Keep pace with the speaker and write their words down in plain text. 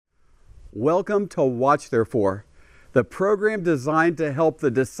Welcome to Watch Therefore, the program designed to help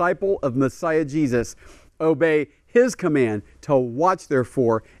the disciple of Messiah Jesus obey His command to watch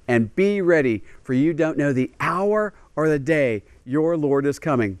therefore and be ready, for you don't know the hour or the day your Lord is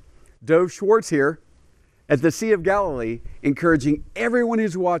coming. Dove Schwartz here at the Sea of Galilee, encouraging everyone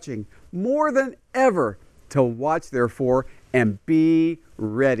who's watching more than ever to watch therefore and be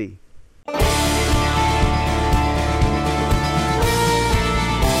ready.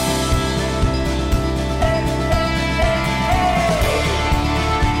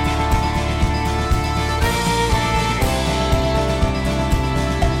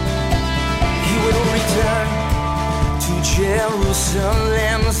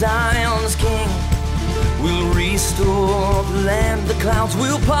 Jerusalem, Zion's King will restore the land. The clouds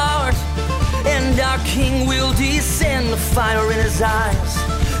will part, and our King will descend. The fire in His eyes,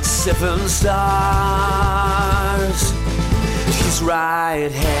 7 stars, His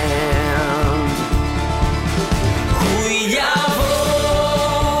right hand.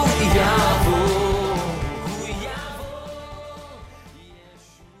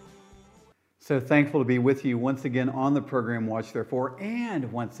 So thankful to be with you once again on the program Watch Therefore,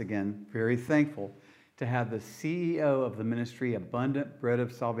 and once again, very thankful to have the CEO of the ministry Abundant Bread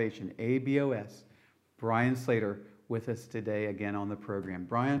of Salvation, ABOS, Brian Slater, with us today again on the program.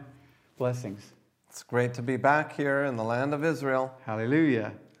 Brian, blessings. It's great to be back here in the land of Israel.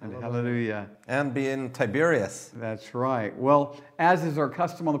 Hallelujah. And hallelujah. And be in Tiberias. That's right. Well, as is our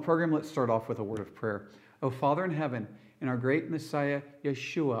custom on the program, let's start off with a word of prayer. Oh, Father in heaven, in our great Messiah,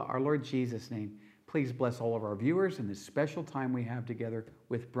 Yeshua, our Lord Jesus' name, please bless all of our viewers in this special time we have together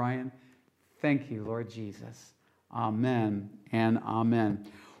with Brian. Thank you, Lord Jesus. Amen and amen.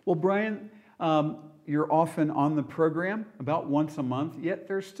 Well, Brian, you're often on the program about once a month, yet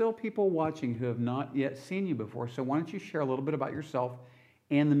there's still people watching who have not yet seen you before. So why don't you share a little bit about yourself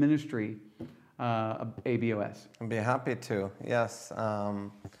and the ministry of ABOS? I'd be happy to, yes.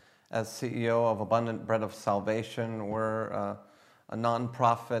 As CEO of Abundant Bread of Salvation, we're a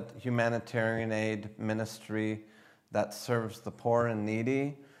nonprofit humanitarian aid ministry that serves the poor and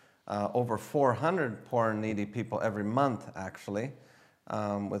needy. Over 400 poor and needy people every month, actually,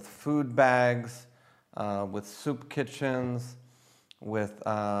 with food bags, with soup kitchens, with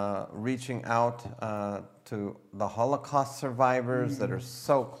reaching out to the Holocaust survivors that are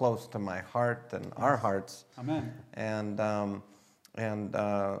so close to my heart and our hearts. Amen. And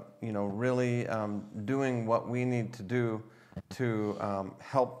really doing what we need to do to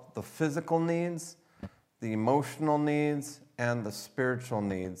help the physical needs, the emotional needs, and the spiritual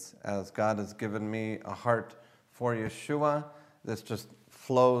needs. As God has given me a heart for Yeshua, this just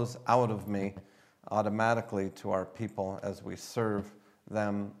flows out of me automatically to our people as we serve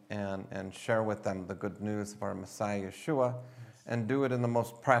them and share with them the good news of our Messiah Yeshua, and do it in the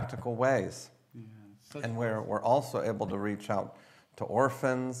most practical ways. Yeah, and we're also able to reach out to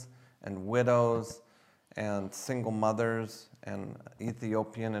orphans and widows and single mothers and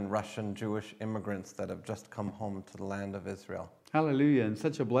Ethiopian and Russian Jewish immigrants that have just come home to the land of Israel. Hallelujah, and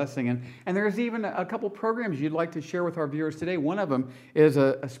such a blessing. And there's even a couple programs you'd like to share with our viewers today. One of them is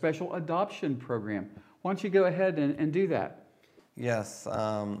a special adoption program. Why don't you go ahead and do that? Yes,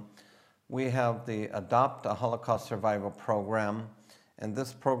 we have the Adopt a Holocaust Survivor program, and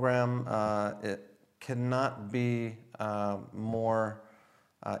this program, it cannot be more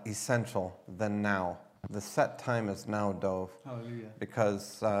essential than now. The set time is now, Dove. Hallelujah.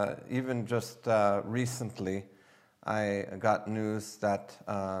 Because even just recently, I got news that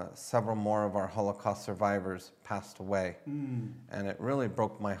several more of our Holocaust survivors passed away. And it really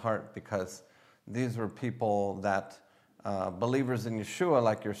broke my heart, because these were people that, believers in Yeshua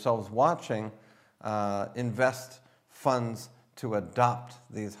like yourselves watching, invest funds to adopt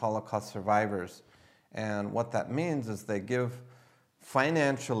these Holocaust survivors. And what that means is they give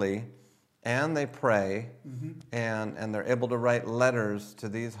financially, and they pray, and they're able to write letters to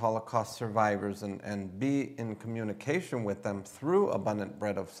these Holocaust survivors and be in communication with them through Abundant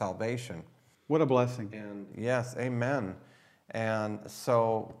Bread of Salvation. What a blessing. And yes, amen. And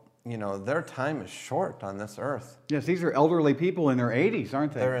so, their time is short on this earth. Yes, these are elderly people in their 80s,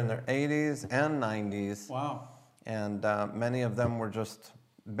 aren't they? They're in their 80s and 90s. Wow. And many of them were just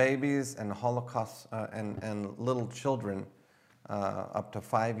babies and Holocaust and little children up to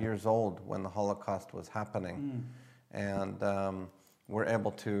 5 years old when the Holocaust was happening. And we're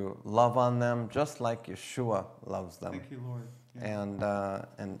able to love on them just like Yeshua loves them. Thank you, Lord. Yeah.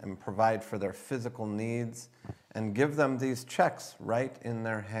 And provide for their physical needs, and give them these checks right in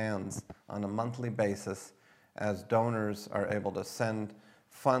their hands on a monthly basis, as donors are able to send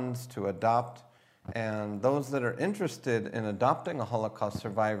funds to adopt And those that are interested in adopting a Holocaust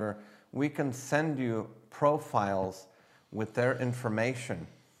survivor, we can send you profiles with their information.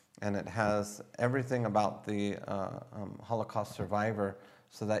 And it has everything about the Holocaust survivor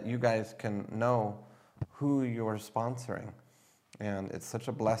so that you guys can know who you're sponsoring. And it's such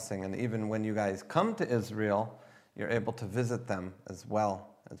a blessing. And even when you guys come to Israel, you're able to visit them as well,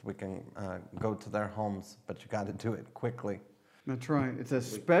 as we can go to their homes, but you got to do it quickly. That's right. It's a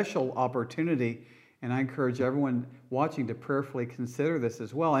special opportunity, and I encourage everyone watching to prayerfully consider this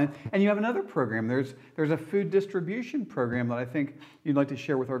as well. And you have another program. There's a food distribution program that I think you'd like to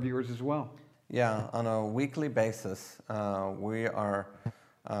share with our viewers as well. Yeah, on a weekly basis, we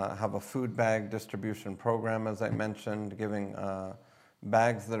have a food bag distribution program, as I mentioned, giving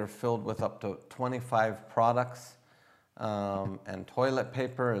bags that are filled with up to 25 products and toilet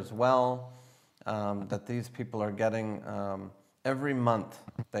paper as well, that these people are getting. Every month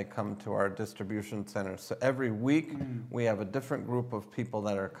they come to our distribution center. So every week we have a different group of people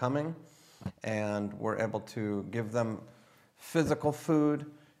that are coming, and we're able to give them physical food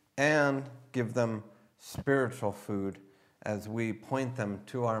and give them spiritual food as we point them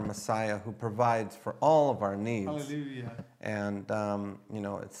to our Messiah who provides for all of our needs. Hallelujah. And,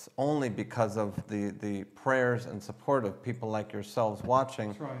 it's only because of the prayers and support of people like yourselves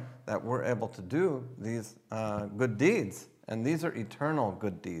watching that we're able to do these good deeds. And these are eternal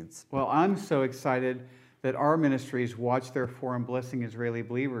good deeds. Well, I'm so excited that our ministries, Watch Therefore and Blessing Israeli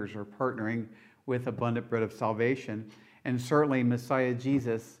Believers, are partnering with Abundant Bread of Salvation. And certainly Messiah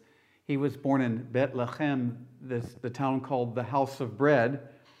Jesus, he was born in Bethlehem, the town called the House of Bread.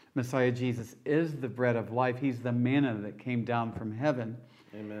 Messiah Jesus is the bread of life. He's the manna that came down from heaven.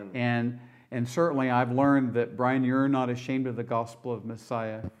 Amen. And certainly I've learned that, Brian, you're not ashamed of the gospel of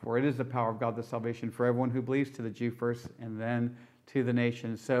Messiah, for it is the power of God, the salvation for everyone who believes, to the Jew first and then to the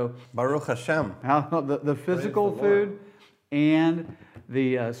nation. So Baruch Hashem. The physical food and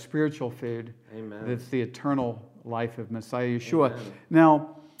the spiritual food. Amen. That's the eternal life of Messiah Yeshua.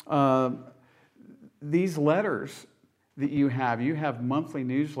 Amen. Now, these letters that you have monthly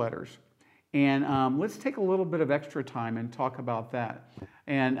newsletters. And let's take a little bit of extra time and talk about that.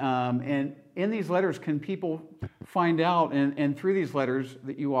 And in these letters, can people find out, and through these letters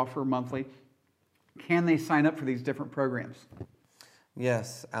that you offer monthly, can they sign up for these different programs?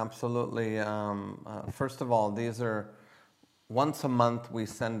 Yes, absolutely. First of all, these are once a month we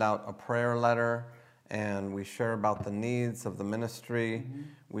send out a prayer letter, and we share about the needs of the ministry. Mm-hmm.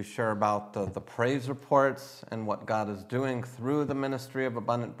 We share about the praise reports and what God is doing through the ministry of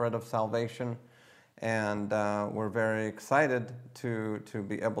Abundant Bread of Salvation. And we're very excited to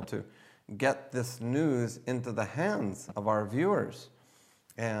be able to get this news into the hands of our viewers.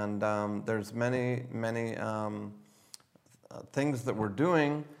 And there's many things that we're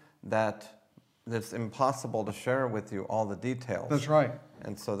doing that it's impossible to share with you all the details. That's right.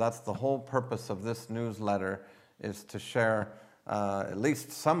 And so that's the whole purpose of this newsletter, is to share at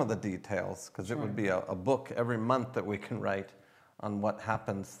least some of the details, because it would be a book every month that we can write on what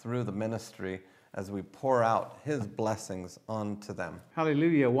happens through the ministry as we pour out His blessings onto them.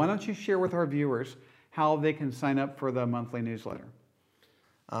 Hallelujah. Why don't you share with our viewers how they can sign up for the monthly newsletter?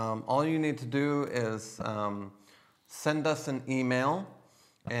 All you need to do is send us an email,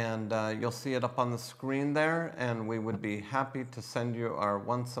 and you'll see it up on the screen there, and we would be happy to send you our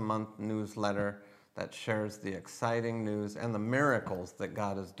once-a-month newsletter that shares the exciting news and the miracles that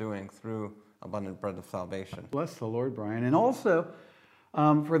God is doing through Abundant Bread of Salvation. Bless the Lord, Brian. And also,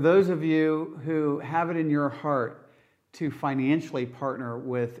 for those of you who have it in your heart to financially partner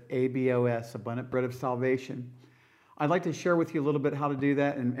with ABOS, Abundant Bread of Salvation, I'd like to share with you a little bit how to do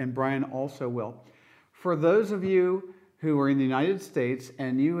that, and Brian also will. For those of you who are in the United States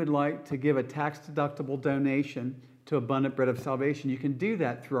and you would like to give a tax-deductible donation to Abundant Bread of Salvation, you can do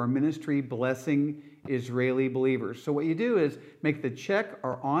that through our ministry, Blessing Israeli Believers. So what you do is make the check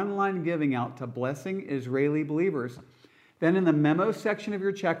or online giving out to Blessing Israeli Believers. Then in the memo section of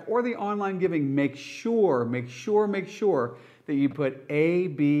your check or the online giving, make sure that you put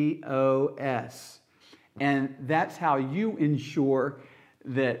ABOS. And that's how you ensure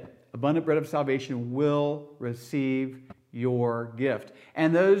that Abundant Bread of Salvation will receive your gift.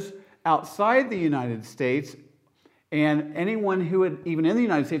 And those outside the United States, and anyone who would, even in the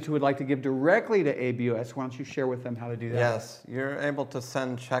United States, who would like to give directly to ABOS, why don't you share with them how to do that? Yes, you're able to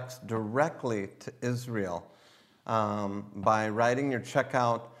send checks directly to Israel by writing your check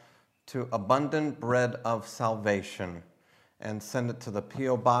out to Abundant Bread of Salvation and send it to the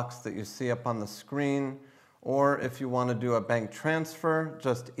P.O. box that you see up on the screen. Or if you want to do a bank transfer,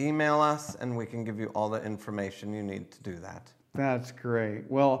 just email us and we can give you all the information you need to do that. That's great.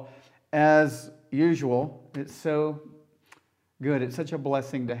 Well, As usual, it's so good. It's such a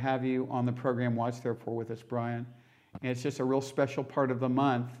blessing to have you on the program Watch Therefore with us, Brian. And it's just a real special part of the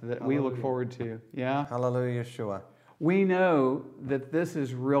month that we look forward to. Yeah? Hallelujah, Yeshua. We know that this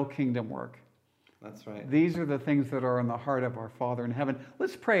is real kingdom work. That's right. These are the things that are in the heart of our Father in heaven.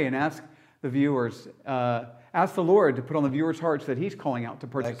 Let's pray and ask the viewers, ask the Lord to put on the viewers' hearts that He's calling out to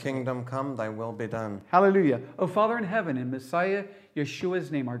Thy participate. kingdom come, thy will be done. Hallelujah. Oh, Father in heaven, in Messiah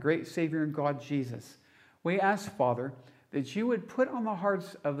Yeshua's name, our great Savior and God Jesus, we ask, Father, that you would put on the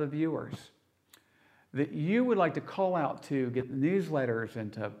hearts of the viewers, that you would like to call out to get newsletters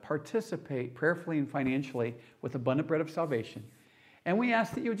and to participate prayerfully and financially with Abundant Bread of Salvation. And we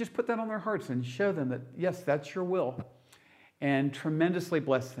ask that you would just put that on their hearts and show them that, yes, that's your will, and tremendously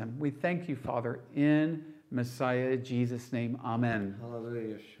bless them. We thank you, Father, in Messiah Jesus' name. Amen.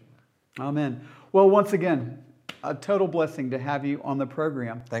 Hallelujah, Yeshua. Amen. Well, once again, a total blessing to have you on the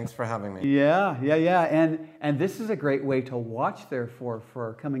program. Thanks for having me. Yeah. And this is a great way to watch, therefore, for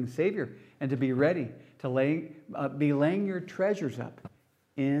our coming Savior and to be ready to be laying your treasures up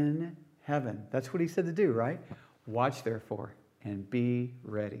in heaven. That's what He said to do, right? Watch, therefore, and be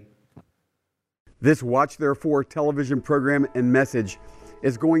ready. This Watch Therefore television program and message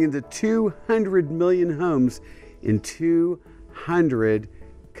is going into 200 million homes in 200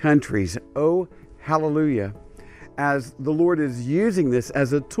 countries. Oh, hallelujah. As the Lord is using this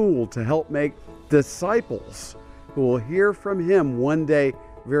as a tool to help make disciples who will hear from Him one day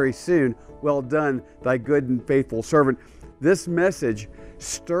very soon. Well done, thy good and faithful servant. This message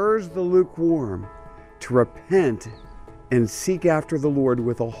stirs the lukewarm to repent and seek after the Lord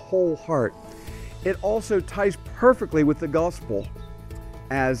with a whole heart. It also ties perfectly with the gospel,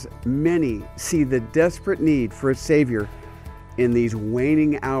 as many see the desperate need for a Savior in these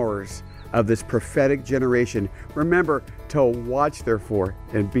waning hours of this prophetic generation. Remember to watch, therefore,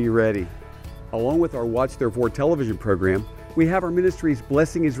 and be ready. Along with our Watch Therefore television program, we have our ministries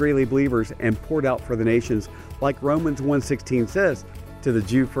blessing Israeli believers and poured out for the nations, like Romans 1:16 says, to the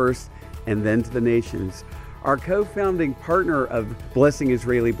Jew first and then to the nations. Our co-founding partner of Blessing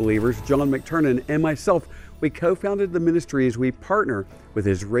Israeli Believers, John McTernan, and myself, we co-founded the ministry as we partner with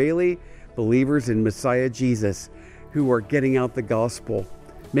Israeli believers in Messiah Jesus who are getting out the gospel,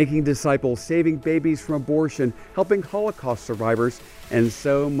 making disciples, saving babies from abortion, helping Holocaust survivors, and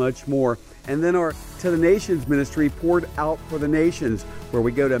so much more. And then our To the Nations ministry, Poured Out for the Nations, where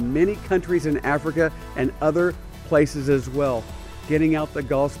we go to many countries in Africa and other places as well, getting out the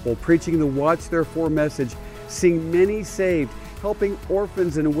gospel, preaching the Watch Therefore message, seeing many saved, helping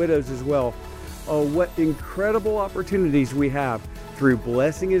orphans and widows as well. Oh, what incredible opportunities we have through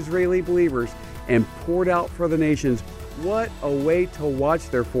Blessing Israeli Believers and Poured Out for the Nations. What a way to watch,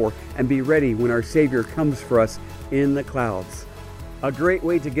 therefore, and be ready when our Savior comes for us in the clouds. A great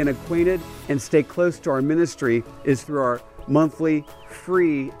way to get acquainted and stay close to our ministry is through our monthly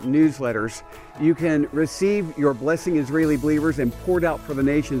free newsletters. You can receive your Blessing Israeli Believers and Poured Out for the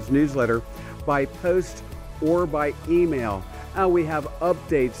Nations newsletter by post or by email. We have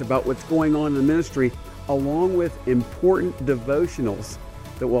updates about what's going on in the ministry, along with important devotionals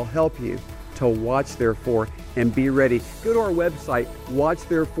that will help you to watch, therefore, and be ready. Go to our website,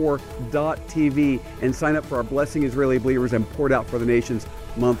 watchtherefore.tv, and sign up for our Blessing Israeli Believers and Poured Out for the Nations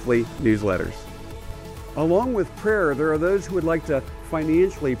monthly newsletters. Along with prayer, there are those who would like to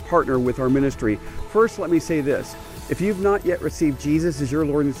financially partner with our ministry. First, let me say this. If you've not yet received Jesus as your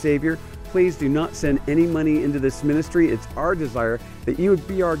Lord and Savior, please do not send any money into this ministry. It's our desire that you would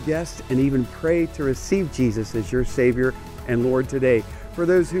be our guest and even pray to receive Jesus as your Savior and Lord today. For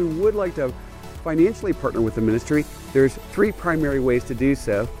those who would like to financially partner with the ministry, there's three primary ways to do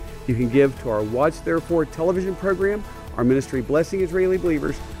so. You can give to our Watch Therefore television program, our ministry Blessing Israeli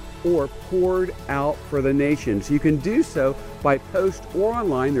Believers, or Poured Out for the Nations. You can do so by post or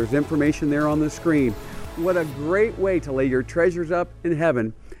online. There's information there on the screen. What a great way to lay your treasures up in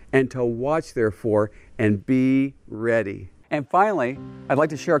heaven and to watch, therefore, and be ready. And finally, I'd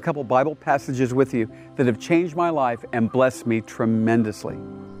like to share a couple Bible passages with you that have changed my life and blessed me tremendously.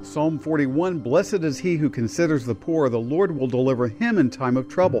 Psalm 41, blessed is he who considers the poor. The Lord will deliver him in time of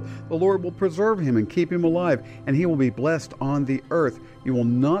trouble. The Lord will preserve him and keep him alive, and he will be blessed on the earth. You will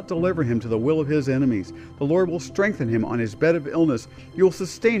not deliver him to the will of his enemies. The Lord will strengthen him on his bed of illness. You will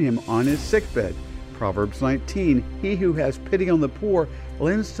sustain him on his sickbed. Proverbs 19, he who has pity on the poor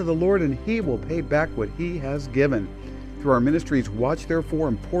lends to the Lord, and he will pay back what he has given. Through our ministries, Watch Therefore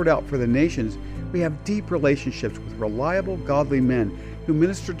and Poured Out for the Nations, we have deep relationships with reliable, godly men who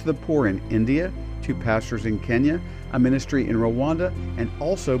minister to the poor in India, 2 pastors in Kenya, a ministry in Rwanda, and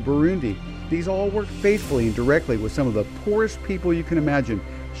also Burundi. These all work faithfully and directly with some of the poorest people you can imagine,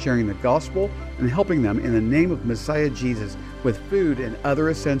 sharing the gospel and helping them in the name of Messiah Jesus with food and other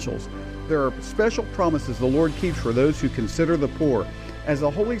essentials. There are special promises the Lord keeps for those who consider the poor. As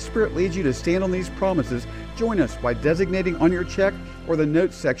the Holy Spirit leads you to stand on these promises, join us by designating on your check or the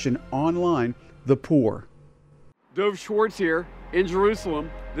notes section online, the poor. Dove Schwartz here in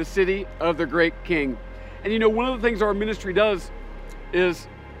Jerusalem, the city of the great King. And you know, one of the things our ministry does is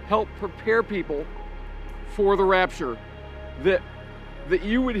help prepare people for the rapture. That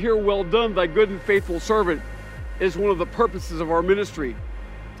you would hear, "Well done, thy good and faithful servant," is one of the purposes of our ministry.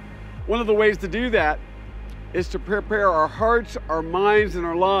 One of the ways to do that is to prepare our hearts, our minds, and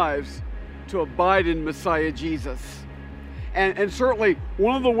our lives to abide in Messiah Jesus. And certainly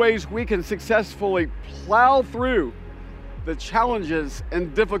one of the ways we can successfully plow through the challenges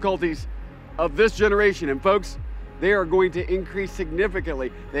and difficulties of this generation, and folks, they are going to increase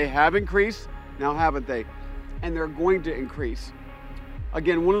significantly. They have increased, now haven't they? And they're going to increase.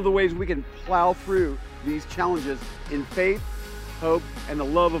 Again, one of the ways we can plow through these challenges in faith, hope, and the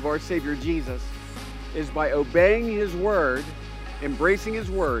love of our Savior Jesus is by obeying His word, embracing His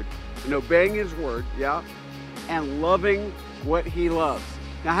word, and obeying His word, and loving what He loves.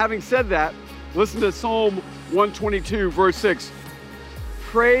 Now, having said that, listen to Psalm 122, verse 6.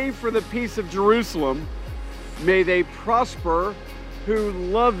 Pray for the peace of Jerusalem. May they prosper who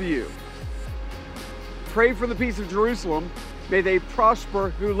love you. Pray for the peace of Jerusalem. May they prosper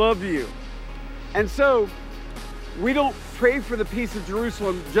who love you. And so, we don't pray for the peace of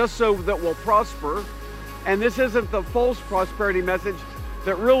Jerusalem just so that we'll prosper. And this isn't the false prosperity message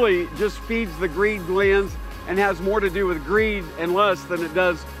that really just feeds the greed glands and has more to do with greed and lust than it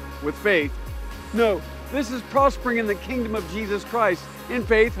does with faith. No, this is prospering in the kingdom of Jesus Christ in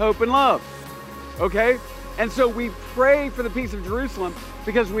faith, hope, and love. Okay? And so we pray for the peace of Jerusalem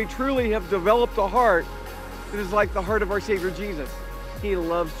because we truly have developed a heart that is like the heart of our Savior Jesus. He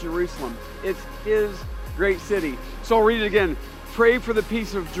loves Jerusalem. It's His great city. So I'll read it again. Pray for the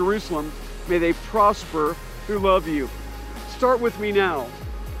peace of Jerusalem. May they prosper who love you. Start with me now.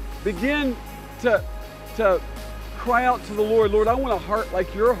 Begin to cry out to the Lord. Lord, I want a heart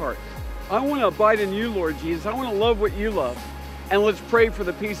like your heart. I want to abide in you, Lord Jesus. I want to love what you love. And let's pray for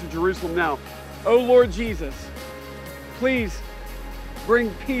the peace of Jerusalem now. Oh, Lord Jesus, please bring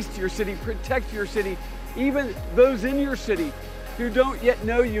peace to your city. Protect your city. Even those in your city who don't yet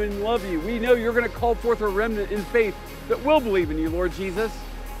know you and love you. We know you're going to call forth a remnant in faith that will believe in you, Lord Jesus.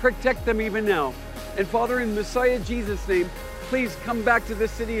 Protect them even now. And Father, in Messiah Jesus' name, please come back to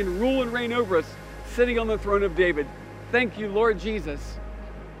this city and rule and reign over us, sitting on the throne of David. Thank you, Lord Jesus.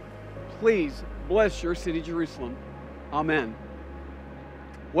 Please bless your city, Jerusalem. Amen.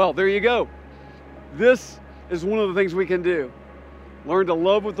 Well, there you go. This is one of the things we can do. Learn to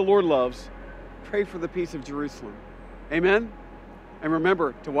love what the Lord loves. Pray for the peace of Jerusalem. Amen? And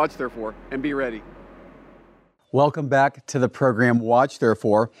remember to watch, therefore, and be ready. Welcome back to the program, Watch,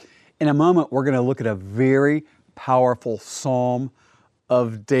 Therefore. In a moment, we're going to look at a very powerful Psalm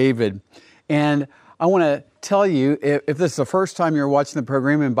of David. And I want to tell you, if this is the first time you're watching the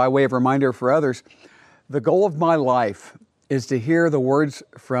program, and by way of reminder for others, the goal of my life is to hear the words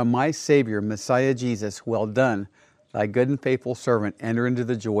from my Savior, Messiah Jesus, "Well done, thy good and faithful servant, enter into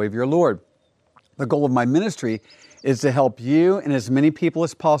the joy of your Lord." The goal of my ministry is to help you and as many people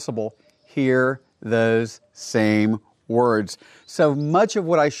as possible hear those same words. So much of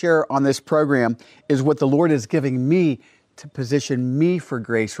what I share on this program is what the Lord is giving me to position me for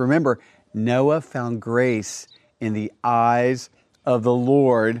grace. Remember, Noah found grace in the eyes of the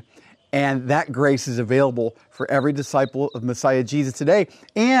Lord, and that grace is available for every disciple of Messiah Jesus today,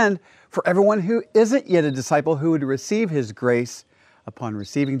 and for everyone who isn't yet a disciple who would receive His grace upon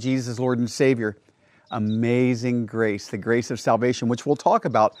receiving Jesus as Lord and Savior. Amazing grace, the grace of salvation, which we'll talk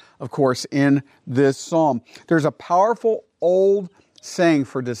about, of course, in this psalm. There's a powerful old saying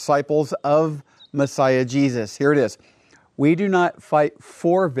for disciples of Messiah Jesus. Here it is. We do not fight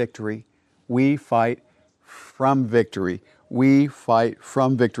for victory. We fight from victory. We fight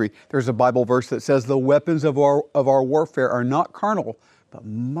from victory. There's a Bible verse that says the weapons of our warfare are not carnal, but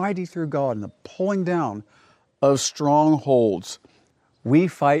mighty through God in the pulling down of strongholds. We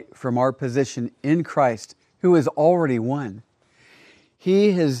fight from our position in Christ, who has already won.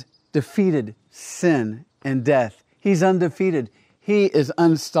 He has defeated sin and death. He's undefeated. He is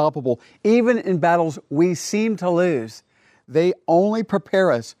unstoppable. Even in battles we seem to lose, they only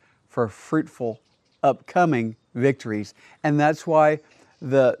prepare us for fruitful, upcoming victories. And that's why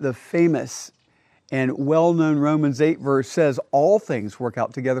the famous and well-known Romans 8 verse says, all things work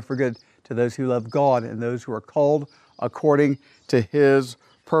out together for good to those who love God and those who are called according to His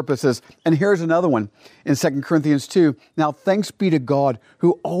purposes. And here's another one in 2 Corinthians 2. Now thanks be to God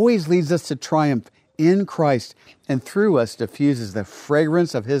who always leads us to triumph in Christ and through us diffuses the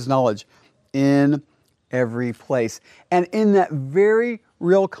fragrance of his knowledge in every place. And in that very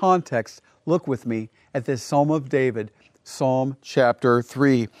real context, look with me at this Psalm of David, Psalm chapter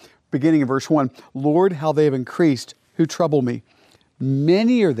 3, beginning in verse 1. Lord, how they have increased who trouble me.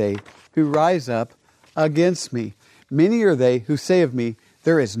 Many are they who rise up against me. Many are they who say of me,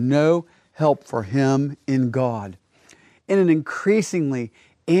 there is no help for him in God. In an increasingly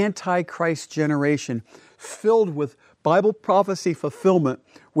anti-Christ generation filled with Bible prophecy fulfillment,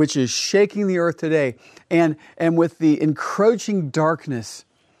 which is shaking the earth today, and with the encroaching darkness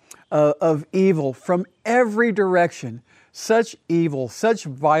of evil from every direction, such evil, such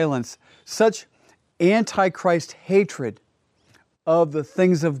violence, such anti-Christ hatred of the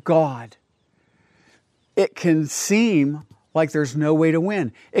things of God, it can seem like there's no way to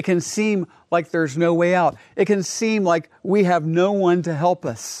win. It can seem like there's no way out. It can seem like we have no one to help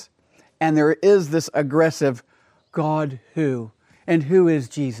us. And there is this aggressive God who, and who is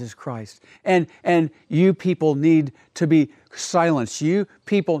Jesus Christ. And you people need to be silenced. You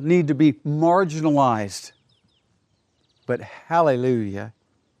people need to be marginalized. But hallelujah,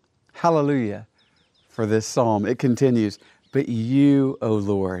 hallelujah for this psalm. It continues, but you, O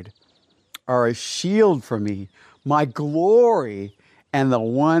Lord, are a shield for me, my glory, and the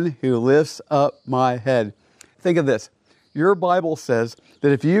one who lifts up my head. Think of this. Your Bible says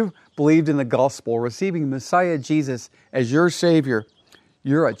that if you've believed in the gospel, receiving Messiah Jesus as your Savior,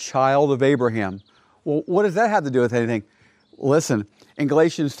 you're a child of Abraham. Well, what does that have to do with anything? Listen, in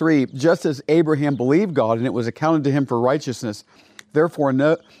Galatians 3, just as Abraham believed God and it was accounted to him for righteousness, therefore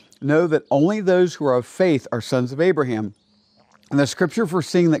know that only those who are of faith are sons of Abraham. And the scripture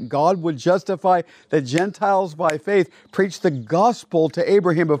foreseeing that God would justify the Gentiles by faith preached the gospel to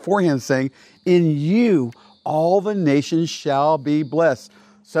Abraham beforehand, saying, in you all the nations shall be blessed.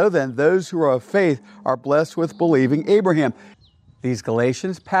 So then, those who are of faith are blessed with believing Abraham. These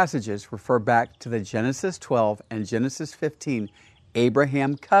Galatians passages refer back to the Genesis 12 and Genesis 15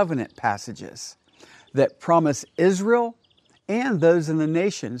 Abraham covenant passages that promise Israel and those in the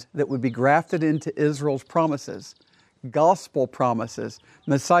nations that would be grafted into Israel's promises, gospel promises,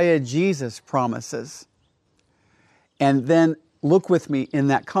 Messiah Jesus promises. And then look with me in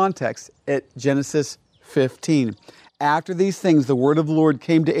that context at Genesis 15. After these things, the word of the Lord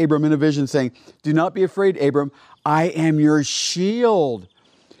came to Abram in a vision, saying, do not be afraid, Abram. I am your shield,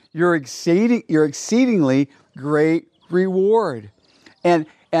 your exceedingly great reward. And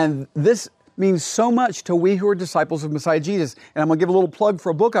this means so much to we who are disciples of Messiah Jesus. And I'm going to give a little plug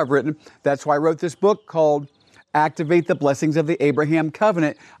for a book I've written. That's why I wrote this book called Activate the Blessings of the Abraham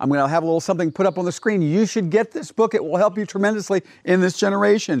Covenant. I'm going to have a little something put up on the screen. You should get this book. It will help you tremendously in this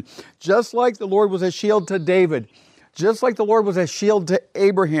generation. Just like the Lord was a shield to David, just like the Lord was a shield to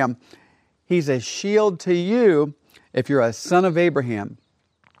Abraham, He's a shield to you if you're a son of Abraham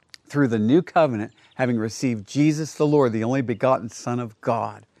through the new covenant, having received Jesus the Lord, the only begotten Son of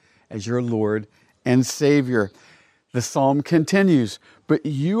God, as your Lord and Savior. The psalm continues, but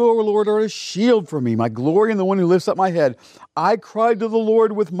you, O Lord, are a shield for me, my glory and the one who lifts up my head. I cried to the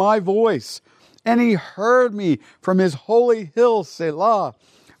Lord with my voice, and He heard me from His holy hill, Selah.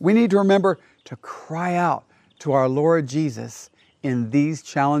 We need to remember to cry out to our Lord Jesus in these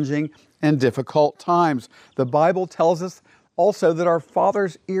challenging and difficult times. The Bible tells us also that our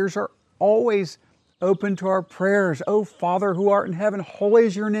Father's ears are always open to our prayers. O Father who art in heaven, holy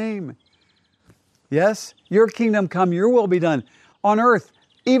is your name. Yes, your kingdom come, your will be done on earth,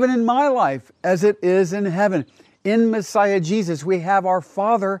 even in my life, as it is in heaven. In Messiah Jesus, we have our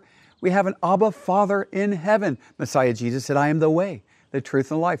Father. We have an Abba Father in heaven. Messiah Jesus said, I am the way, the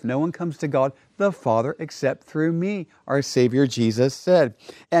truth, and the life. No one comes to God, the Father, except through me, our Savior Jesus said.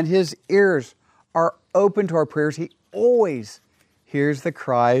 And His ears are open to our prayers. He always hears the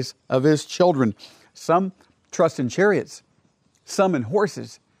cries of His children. Some trust in chariots, some in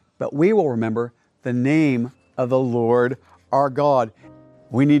horses, but we will remember the name of the Lord our God.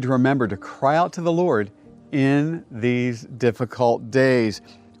 We need to remember to cry out to the Lord in these difficult days.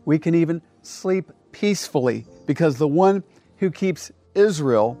 We can even sleep peacefully because the one who keeps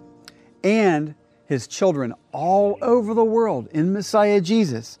Israel and His children all over the world in Messiah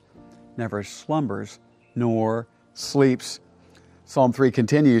Jesus never slumbers nor sleeps. Psalm 3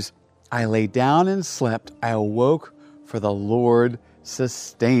 continues, I lay down and slept. I awoke, for the Lord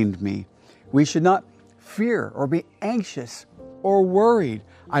sustained me. We should not fear or be anxious or worried.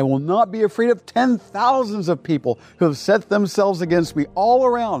 I will not be afraid of 10,000s of people who have set themselves against me all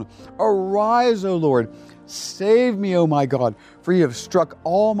around. Arise, O Lord. Save me, O my God, for you have struck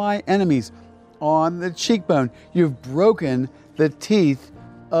all my enemies on the cheekbone. You have broken the teeth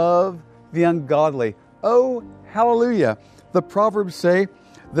of the ungodly. Oh, hallelujah. The Proverbs say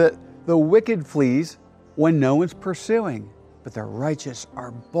that the wicked flees when no one's pursuing, but the righteous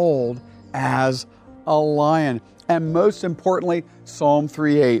are bold as a lion. And most importantly, Psalm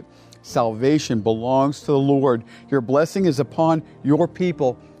 3:8, salvation belongs to the Lord. Your blessing is upon your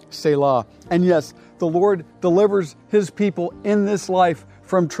people, Selah. And yes, the Lord delivers his people in this life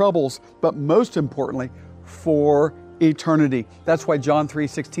from troubles, but most importantly, for eternity. That's why John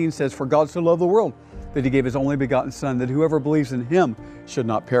 3:16 says, for God so loved the world that he gave his only begotten Son, that whoever believes in him should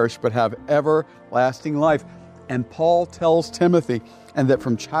not perish but have everlasting life. And Paul tells Timothy, and that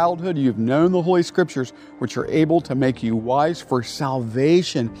from childhood you've known the Holy Scriptures, which are able to make you wise for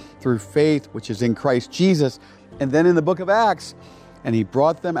salvation through faith, which is in Christ Jesus. And then in the book of Acts, and he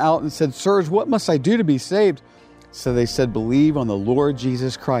brought them out and said, sirs, what must I do to be saved? So they said, believe on the Lord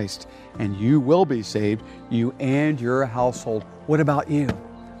Jesus Christ, and you will be saved, you and your household. What about you?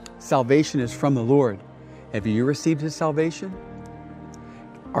 Salvation is from the Lord. Have you received his salvation?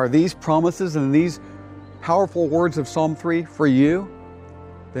 Are these promises and these powerful words of Psalm 3 for you?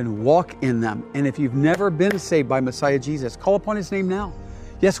 Then walk in them. And if you've never been saved by Messiah Jesus, call upon his name now.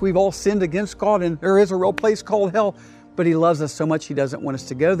 Yes, we've all sinned against God, and there is a real place called hell, but he loves us so much he doesn't want us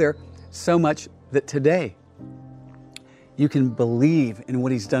to go there, so much that today you can believe in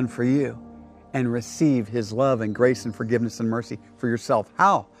what he's done for you and receive his love and grace and forgiveness and mercy for yourself.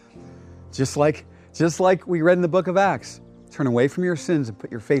 How? Just like we read in the book of Acts. Turn away from your sins and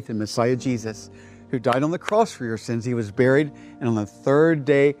put your faith in Messiah Jesus, who died on the cross for your sins. He was buried, and on the third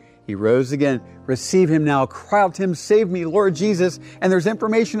day, he rose again. Receive him now. Cry out to him, save me, Lord Jesus. And there's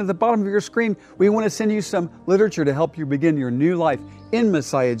information at the bottom of your screen. We want to send you some literature to help you begin your new life in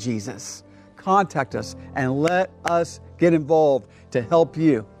Messiah Jesus. Contact us and let us get involved to help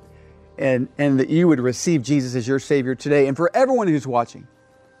you, and that you would receive Jesus as your Savior today. And for everyone who's watching,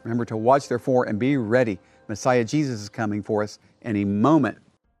 remember to watch therefore and be ready. Messiah Jesus is coming for us any moment.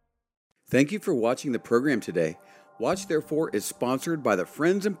 Thank you for watching the program today. Watch Therefore is sponsored by the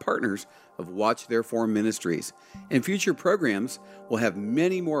friends and partners of Watch Therefore Ministries. In future programs, we'll have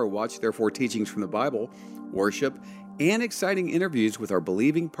many more Watch Therefore teachings from the Bible, worship, and exciting interviews with our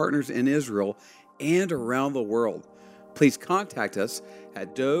believing partners in Israel and around the world. Please contact us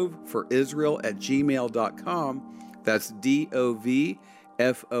at doveforisrael@gmail.com. That's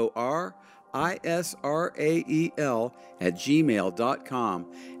DOVFORISRAEL@gmail.com.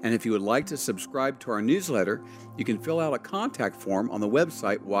 And if you would like to subscribe to our newsletter, you can fill out a contact form on the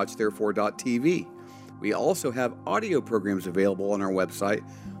website watchtherefore.tv. We also have audio programs available on our website,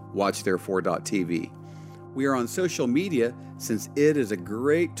 watchtherefore.tv. We are on social media since it is a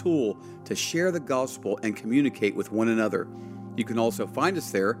great tool to share the gospel and communicate with one another. You can also find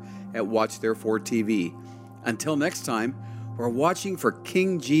us there at Watch Therefore TV. Until next time, we're watching for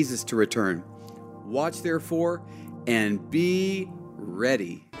King Jesus to return. Watch therefore and be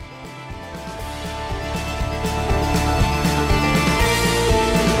ready.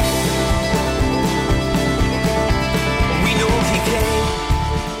 We know he came,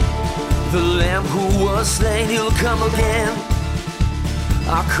 the Lamb who was slain, he'll come again,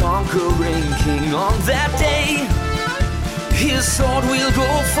 our conquering King on that day. His sword will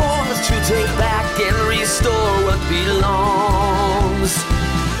go forth to take back and restore